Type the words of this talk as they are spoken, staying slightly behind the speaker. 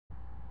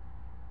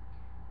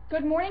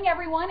Good morning,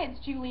 everyone. It's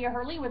Julia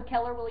Hurley with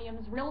Keller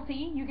Williams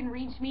Realty. You can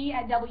reach me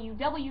at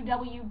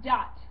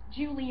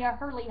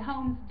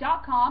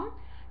www.JuliaHurleyHomes.com.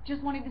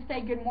 Just wanted to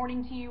say good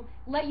morning to you,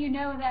 let you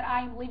know that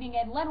I'm living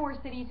in Lenoir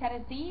City,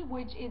 Tennessee,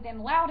 which is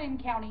in Loudon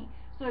County.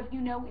 So if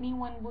you know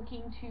anyone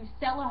looking to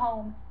sell a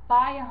home,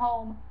 buy a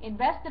home,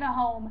 invest in a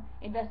home,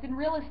 invest in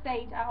real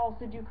estate, I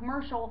also do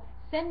commercial,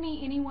 send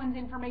me anyone's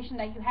information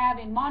that you have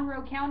in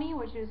Monroe County,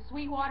 which is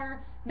Sweetwater,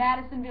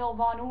 Madisonville,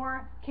 Von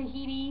Orr,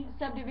 Kahidi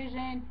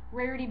subdivision,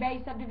 Rarity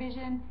Bay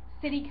subdivision,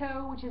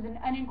 Cityco, which is an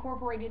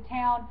unincorporated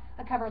town.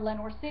 I cover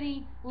Lenoir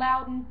City,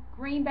 Loudon,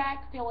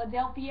 Greenback,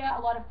 Philadelphia,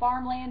 a lot of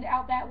farmland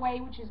out that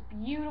way, which is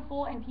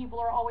beautiful, and people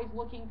are always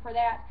looking for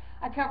that.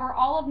 I cover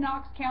all of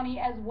Knox County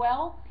as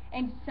well,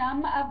 and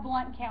some of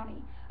Blount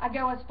County. I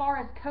go as far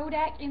as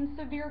Kodak in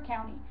Sevier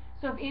County.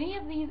 So if any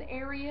of these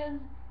areas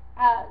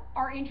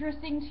are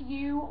interesting to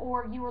you,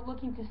 or you are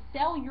looking to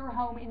sell your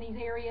home in these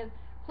areas,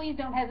 please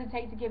don't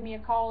hesitate to give me a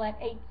call at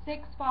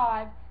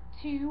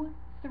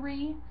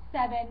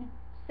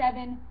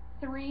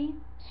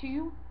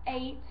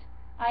 865-237-7328.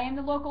 I am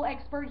the local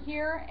expert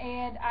here,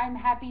 and I'm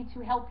happy to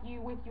help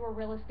you with your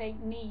real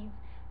estate needs.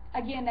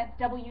 Again, that's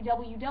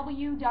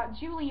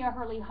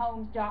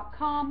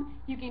www.JuliaHurleyHomes.com.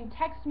 You can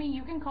text me,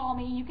 you can call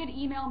me, you can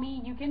email me,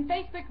 you can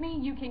Facebook me,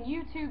 you can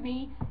YouTube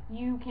me,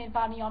 you can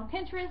find me on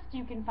Pinterest,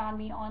 you can find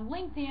me on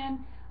LinkedIn.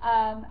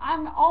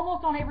 I'm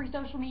almost on every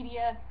social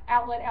media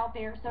outlet out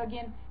there. So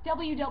again,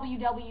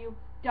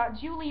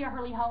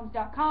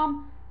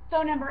 www.JuliaHurleyHomes.com.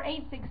 Phone number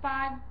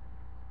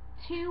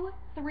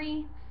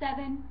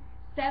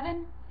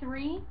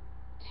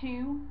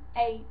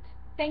 865-237-7328.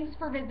 Thanks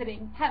for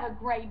visiting. Have a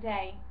great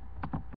day.